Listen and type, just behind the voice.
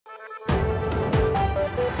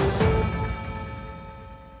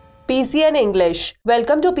PCN English.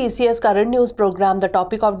 Welcome to PCS Current News Program. The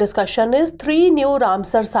topic of discussion is 3 new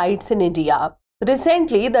Ramsar sites in India.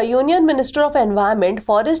 Recently, the Union Minister of Environment,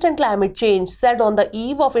 Forest and Climate Change said on the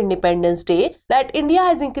eve of Independence Day that India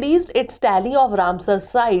has increased its tally of Ramsar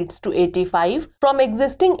sites to 85 from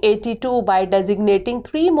existing 82 by designating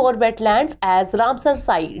 3 more wetlands as Ramsar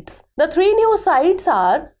sites. The 3 new sites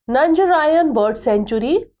are Nanjarayan Bird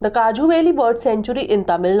Sanctuary, the Kazhuveli Bird Sanctuary in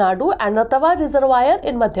Tamil Nadu and the Tawa Reservoir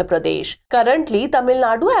in Madhya Pradesh. Currently, Tamil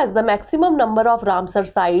Nadu has the maximum number of Ramsar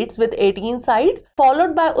sites with 18 sites,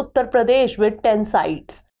 followed by Uttar Pradesh with 10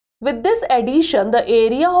 sites. With this addition, the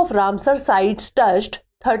area of Ramsar sites touched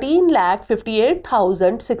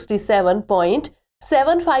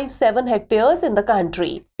 13,58,067.757 hectares in the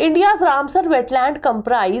country. India's Ramsar wetland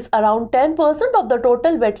comprise around 10% of the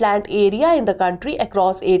total wetland area in the country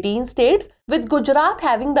across 18 states, with Gujarat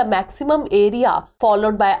having the maximum area,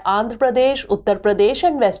 followed by Andhra Pradesh, Uttar Pradesh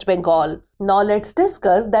and West Bengal. Now let's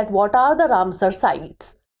discuss that what are the Ramsar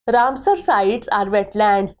sites. Ramsar sites are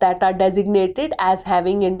wetlands that are designated as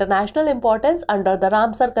having international importance under the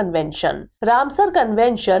Ramsar Convention. Ramsar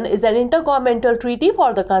Convention is an intergovernmental treaty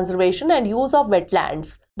for the conservation and use of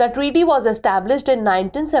wetlands. The treaty was established in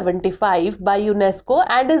 1975 by UNESCO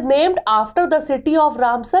and is named after the city of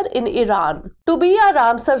Ramsar in Iran. To be a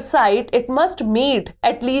Ramsar site, it must meet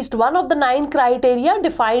at least one of the 9 criteria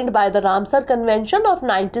defined by the Ramsar Convention of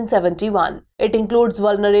 1971. It includes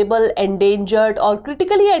vulnerable, endangered or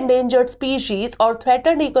critically endangered species or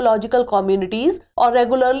threatened ecological communities, or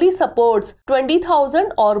regularly supports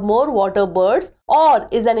 20,000 or more water birds, or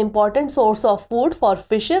is an important source of food for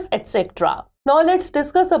fishes, etc. Now let's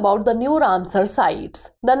discuss about the new Ramsar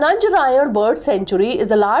sites. The Nanjarayan Bird Sanctuary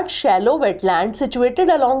is a large shallow wetland situated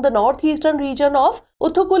along the northeastern region of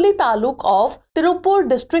Uthukkuli Taluk of Tirupur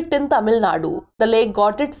district in Tamil Nadu. The lake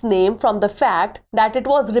got its name from the fact that it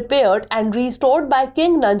was repaired and restored by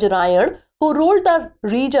King Nanjarayan, who ruled the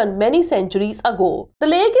region many centuries ago. The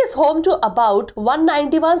lake is home to about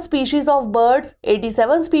 191 species of birds,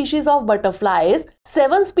 87 species of butterflies,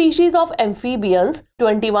 7 species of amphibians,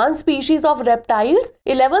 21 species of reptiles,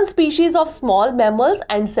 11 species of small mammals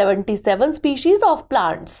and 77 species of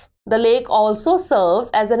plants. The lake also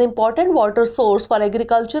serves as an important water source for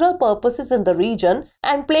agricultural purposes in the region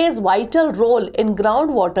and plays a vital role in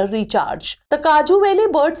groundwater recharge. The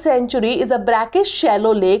Kazhuveli Bird Sanctuary is a brackish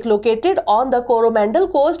shallow lake located on the Coromandel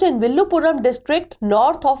coast in Villupuram district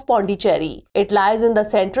north of Pondicherry. It lies in the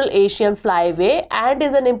Central Asian Flyway and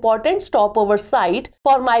is an important stopover site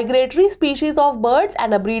for migratory species of birds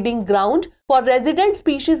and a breeding ground for resident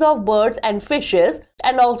species of birds and fishes,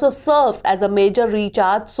 and also serves as a major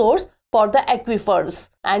recharge source for the aquifers.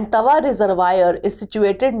 And Tawa Reservoir is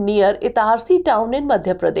situated near Itarsi town in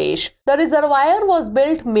Madhya Pradesh. The reservoir was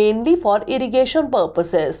built mainly for irrigation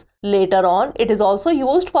purposes. Later on, it is also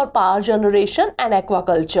used for power generation and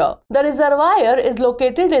aquaculture. The reservoir is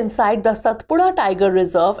located inside the Satpura Tiger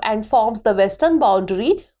Reserve and forms the western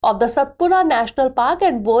boundary of the Satpura National Park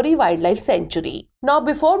and Bori Wildlife Sanctuary. Now,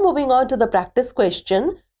 before moving on to the practice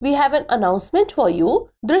question, we have an announcement for you.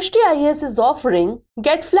 Drishti IAS is offering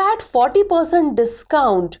get flat 40%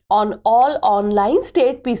 discount on all online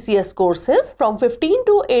state PCS courses from 15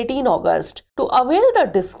 to 18 August. To avail the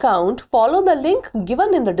discount, follow the link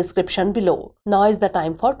given in the description below. Now is the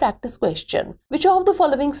time for practice question. Which of the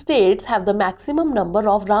following states have the maximum number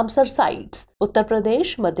of Ramsar sites? Uttar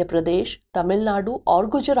Pradesh, Madhya Pradesh, Tamil Nadu or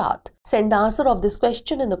Gujarat? Send the answer of this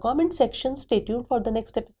question in the comment section. Stay tuned for the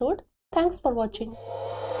next episode. Thanks for watching.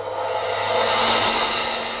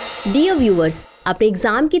 Dear viewers, अपने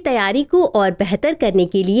exam की तैयारी को और बेहतर करने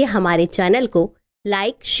के लिए हमारे चैनल को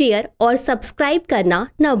लाइक, शेयर और सब्सक्राइब करना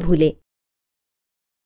न भूलें।